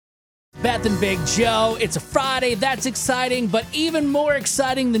Beth and Big Joe. It's a Friday. That's exciting, but even more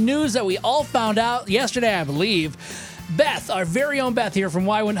exciting, the news that we all found out yesterday, I believe. Beth, our very own Beth here from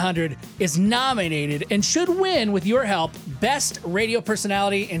Y100, is nominated and should win, with your help, Best Radio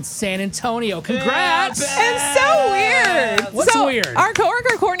Personality in San Antonio. Congrats! It's so weird. What's weird? Our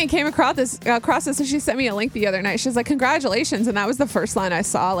coworker Courtney came across this, and she sent me a link the other night. She was like, "Congratulations!" And that was the first line I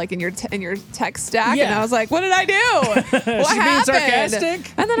saw, like in your text stack. Yeah. And I was like, "What did I do? What She being happened?"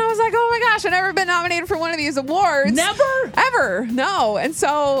 sarcastic? And then I was like, "Oh my gosh, I've never been nominated for one of these awards. Never? Ever, no." And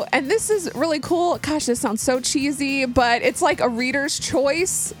this is really cool. Gosh, this sounds so cheesy, but it's like a Reader's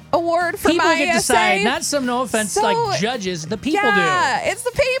Choice Award for People my get to essay. decide, not some, no offense, So- like judges. The people Yeah, it's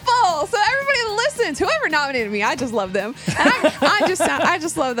the people. So everybody listens. Whoever nominated me, I just love them. And I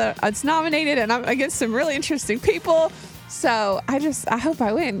just love that it's nominated, and I'm against some really interesting people. So I hope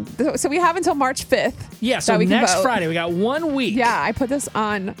I win. So we have until March 5th. Yeah, so that we can next vote. Friday, we got 1 week. Yeah, I put this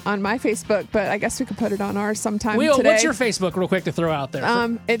on my Facebook, but I guess we could put it on ours sometime Wheel, today. what's your Facebook, real quick, to throw out there?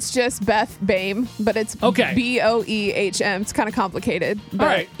 It's just Beth Boehm, but it's Okay. Boehm. It's kind of complicated, but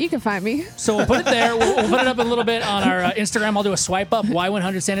right. you can find me. So we'll put it there. We'll put it up in a little bit on our Instagram. I'll do a swipe up,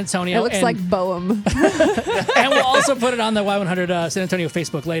 Y100 San Antonio. It looks like Boehm. And we'll also put it on the Y100 San Antonio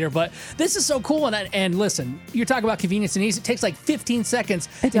Facebook later. But this is so cool. And listen, you're talking about convenience and ease. It takes like 15 seconds.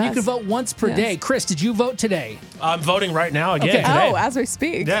 It and you does. can vote once per Yes. day. Chris, did you vote today? I'm voting right now again. Okay. Today. Oh, as we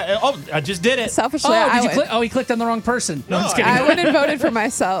speak. Yeah. Oh, I just did it. Selfishly, Oh, I did you would- click? Oh, he clicked on the wrong person. No, I'm just kidding. I went and voted for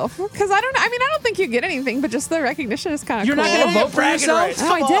myself because I don't think you get anything, but just the recognition is kind of You're cool. not going to vote for bragging yourself? rights.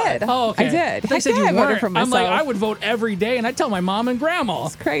 No, I Come on. did. Oh, okay. I did. They Heck said yeah, you I voted weren't. for I'm myself. like, I would vote every day, and I tell my mom and grandma.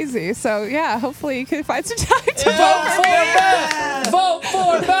 It's crazy. So yeah, hopefully you can find some time to Vote vote for for me. Beth! Vote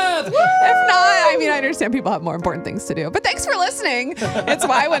for Beth! If not, I mean, I understand people have more important things to do. But thanks for listening. It's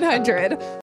Y100.